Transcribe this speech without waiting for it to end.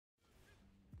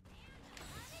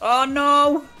Oh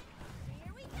no!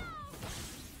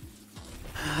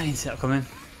 I didn't see that coming.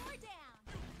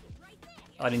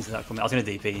 I didn't see that coming. I was gonna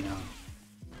DP, you know.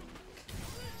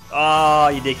 Oh,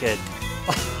 you dickhead.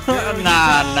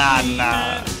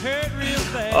 Nah.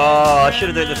 Oh, I should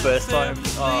have done it the first time.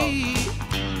 Oh.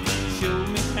 Show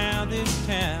me how this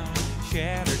town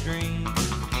shattered dreams.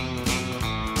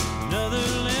 Another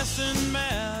lesson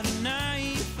about a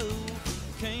naive fool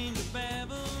came to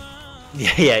Babylon.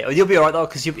 Yeah, you'll be alright though,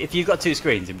 because if you've got two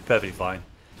screens, you'll be perfectly fine.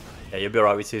 Yeah, you'll be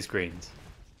alright with two screens.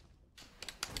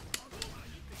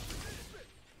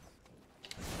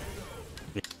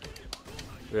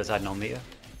 Realize I had no meter.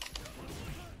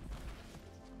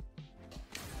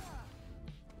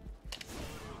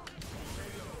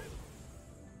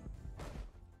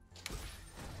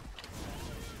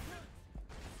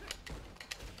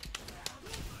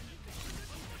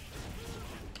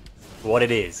 What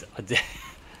it is, I did.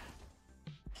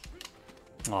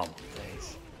 Oh my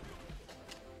days.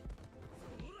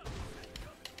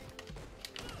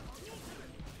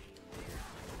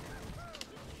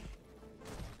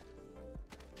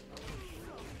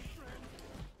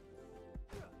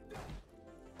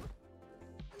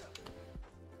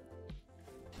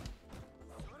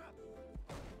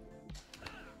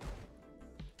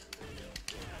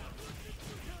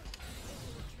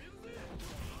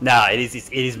 Nah, it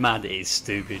is mad. It is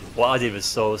stupid. What I did was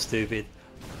so stupid.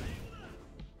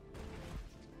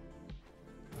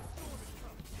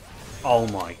 Oh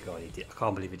my god, he did. I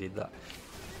can't believe he did that.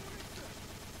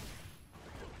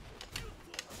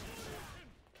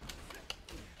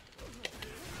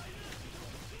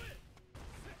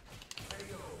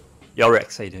 Yo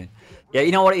Rex, how you doing? Yeah,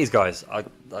 you know what it is, guys. I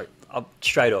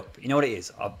straight up. You know what it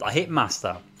is. I hit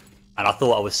master, and I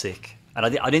thought I was sick, and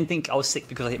I didn't think I was sick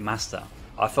because I hit master.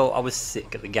 I felt I was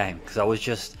sick at the game because I was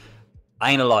just.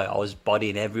 I ain't gonna lie. I was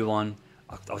bodying everyone.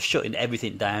 I was shutting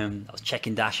everything down. I was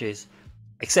checking dashes,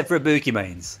 except for Ibuki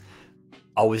mains.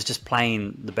 I was just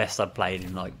playing the best I'd played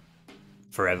in like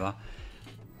forever,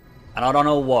 and I don't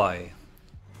know why.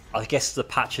 I guess the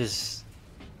patches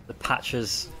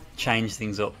changed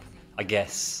things up. I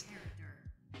guess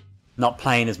not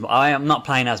playing as much. I am not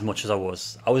playing as much as I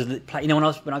was. I was, you know,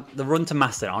 when the run to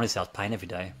master. Honestly, I was playing every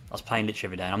day. I was playing literally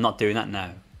every day. And I'm not doing that now,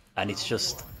 and it's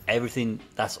just everything.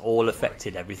 That's all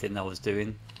affected everything that I was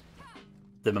doing.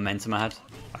 The momentum I had.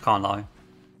 I can't lie,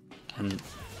 and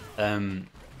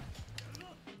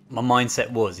my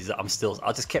mindset is that I'm still.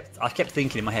 I kept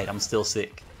thinking in my head, I'm still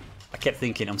sick. I kept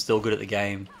thinking I'm still good at the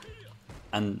game,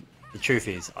 and the truth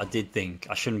is, I did think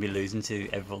I shouldn't be losing to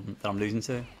everyone that I'm losing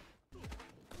to.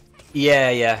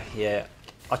 Yeah.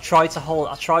 I tried to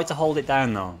hold it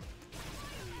down though.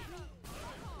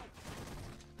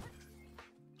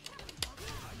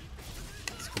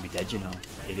 This could be dead, you know.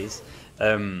 It is.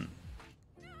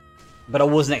 But I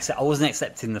wasn't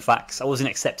accepting the facts. I wasn't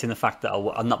accepting the fact that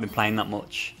I've not been playing that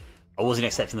much. I wasn't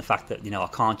accepting the fact that, you know, I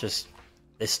can't just.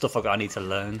 There's stuff I need to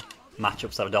learn,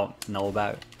 matchups that I don't know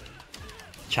about.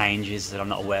 Changes that I'm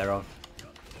not aware of.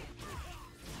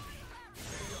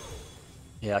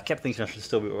 Yeah, I kept thinking I should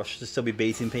still be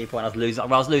beating people, and I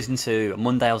was losing to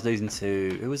Monday. I was losing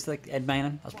to who was the Ed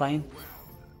Maynard I was playing.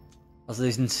 I was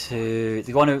losing to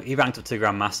the one who he ranked up to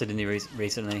Grandmaster, didn't he,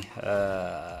 recently?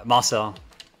 Marcel.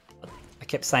 I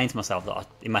kept saying to myself that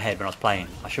in my head when I was playing,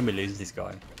 I shouldn't be losing to this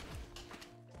guy.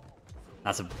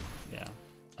 That's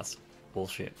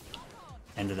bullshit.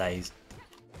 End of the day, he's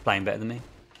playing better than me.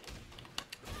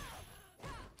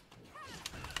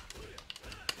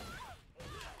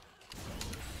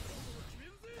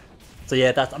 So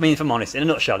yeah, I mean, if I'm honest, in a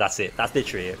nutshell, that's it. That's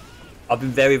literally it. I've been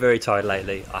very, very tired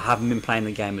lately. I haven't been playing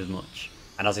the game as much,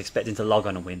 and I was expecting to log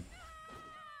on and win.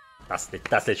 That's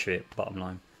literally it. Bottom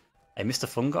line. Hey, Mr.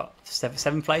 Fun got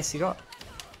seventh place. He got.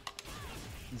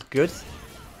 It's good.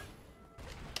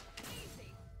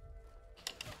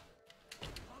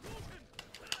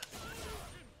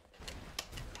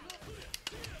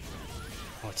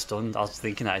 Oh, it's stunned. I was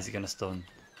thinking that is he gonna stun?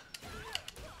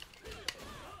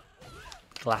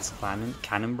 Glass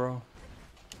cannon, bro.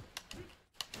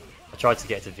 I tried to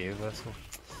get to view, Versal.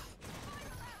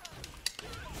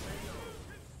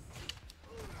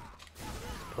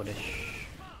 Punish.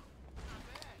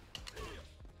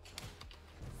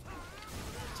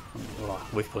 Oh,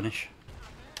 with punish.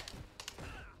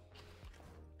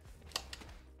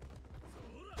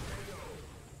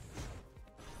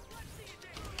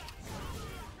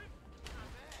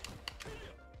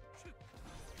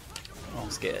 Oh, I'm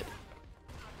scared.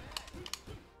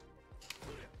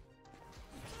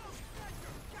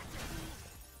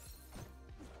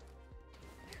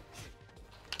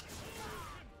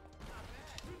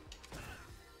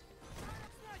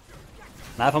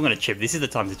 Now if I'm gonna chip, this is the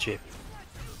time to chip.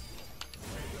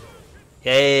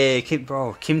 Yeah, Kim,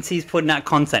 bro. Kim T's putting out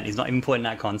content. He's not even putting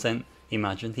out content.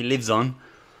 Imagine. He lives on.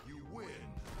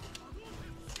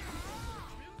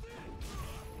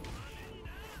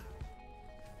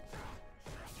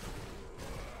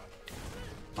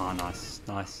 Oh, nice.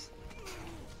 Nice.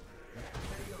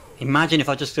 Imagine if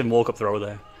I just didn't walk up the road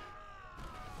there.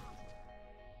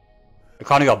 I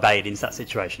kind of got baited into that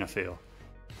situation, I feel.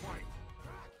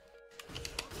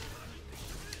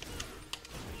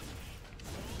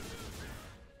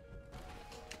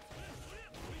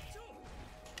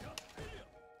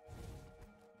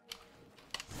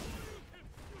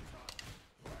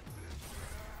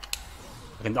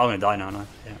 I'm gonna die now, no?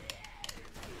 Yeah.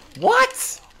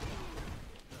 What?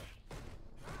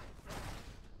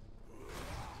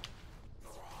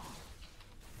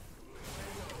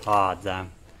 Ah,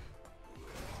 damn.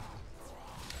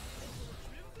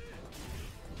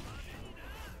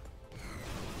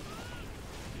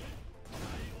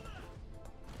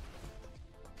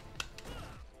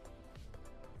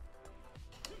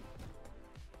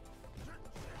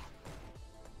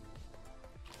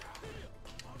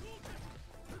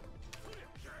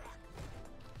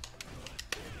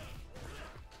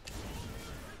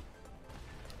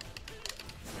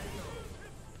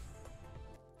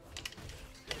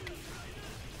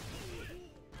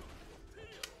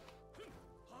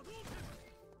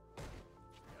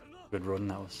 Good run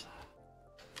that was.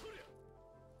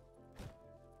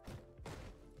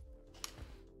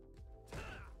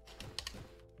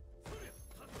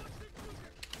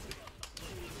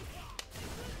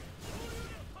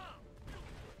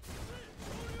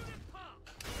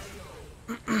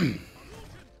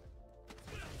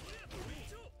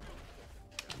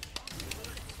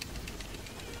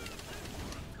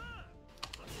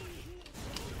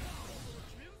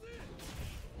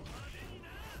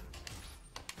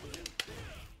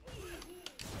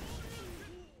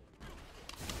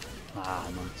 Ah,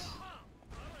 nice.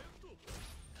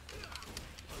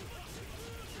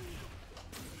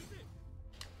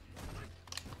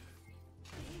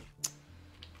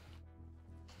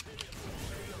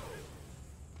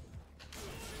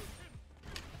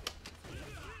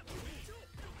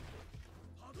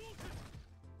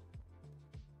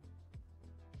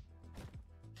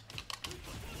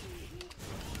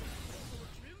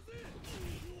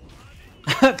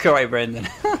 Correct, Brendan.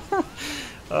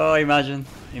 Oh, imagine.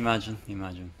 Imagine.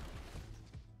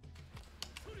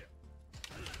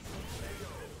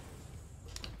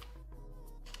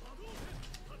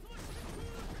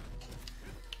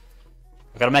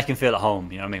 I gotta make him feel at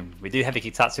home, you know what I mean? We do heavy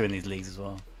kick tattoo in these leagues as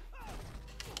well.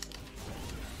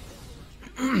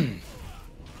 Too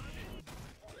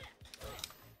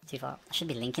far. I should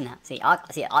be linking that. See,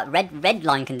 red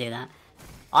line can do that.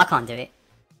 I can't do it.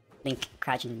 Link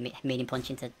crouch and medium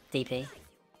punch into DP.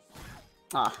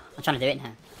 Oh, I'm trying to do it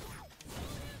now.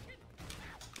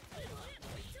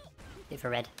 Do it for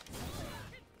red.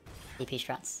 DP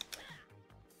strats.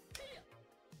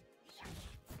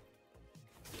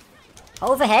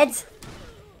 Overhead!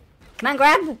 Come on,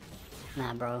 grab!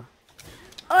 Nah, bro.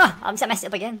 Oh, I'm just messed it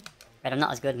up again. Red, I'm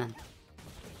not as good, man.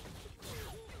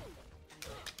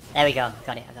 There we go.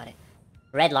 Got it, I got it.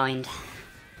 Red lined.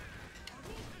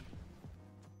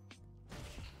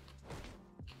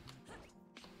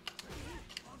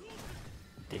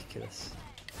 Ridiculous.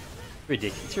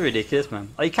 Ridiculous. It's ridiculous, man.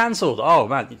 Oh, you cancelled. Oh,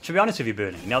 man. To be honest with you,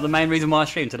 Bernie, now the main reason why I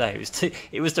streamed today was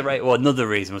to raid. Well, another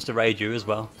reason was to raid you as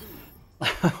well.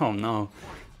 Oh no.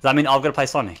 Does that mean I've got to play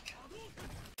Sonic?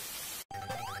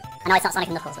 I know it's not Sonic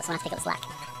and Knuckles, but someone has to pick up the slack.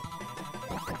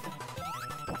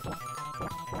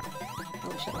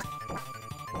 Oh shit.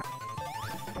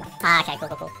 Ah, okay,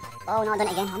 cool. Oh no, I've done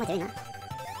it again. How am I doing that?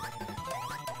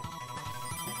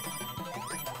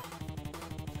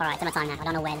 Alright, it's my time now. I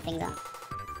don't know where the things are.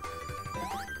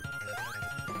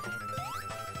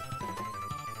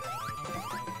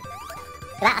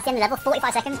 That's the end of the level.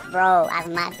 45 seconds? Bro, that's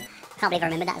mad. Can't believe I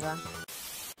remembered that as well.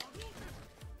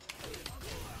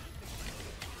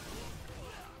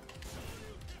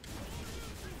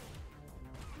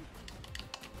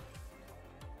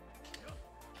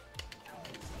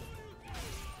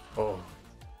 Oh.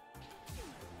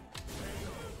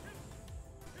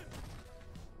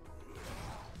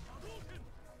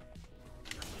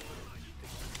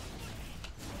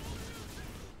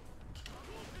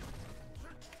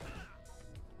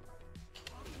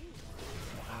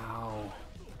 Wow.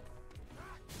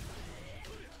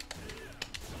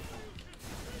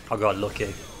 I got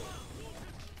lucky.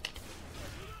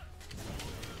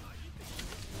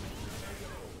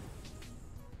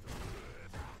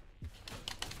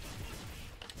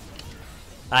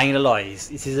 I ain't gonna lie,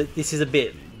 this is a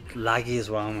bit laggy as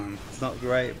well, man. It's not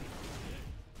great.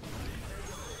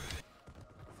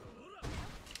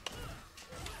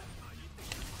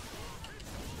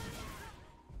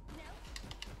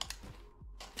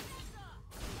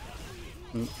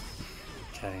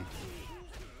 Okay.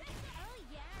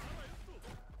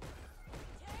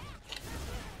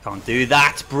 Can't do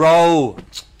that, bro!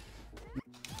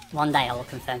 One day I will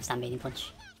confirm stand medium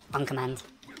punch. On command.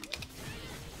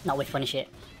 Not with punish it.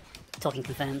 Talking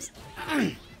confirms.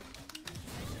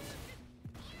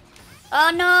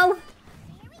 Oh no!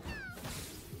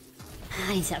 I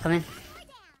didn't see that coming.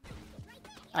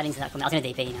 I didn't see that coming. I was gonna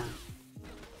DP, you know.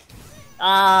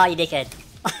 Ah, you dickhead.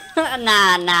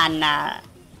 Nah.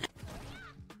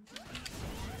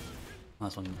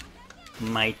 Nice one,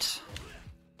 mate.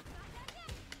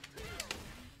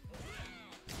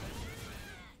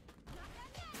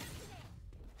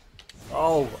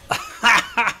 Oh,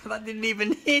 that didn't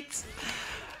even hit.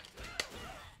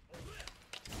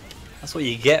 That's what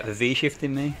you get for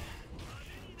V-shifting me.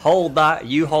 Hold that,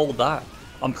 you hold that.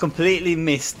 I'm completely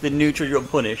missed the neutral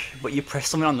jump punish, but you press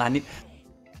something on landing.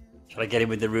 Shall I get him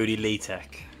with the Rudy Lee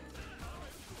tech?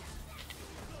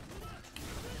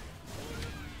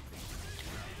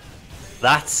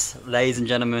 That, ladies and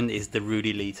gentlemen, is the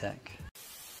Rudy Lee tech.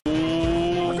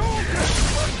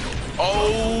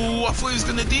 Oh, I thought he was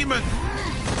gonna demon.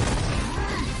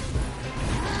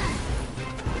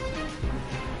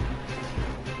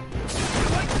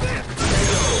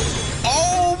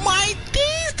 Oh my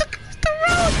days, the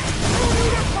round.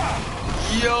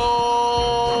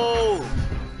 Yo.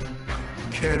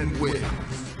 Ken wins.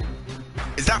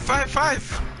 Is that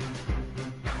 5-5?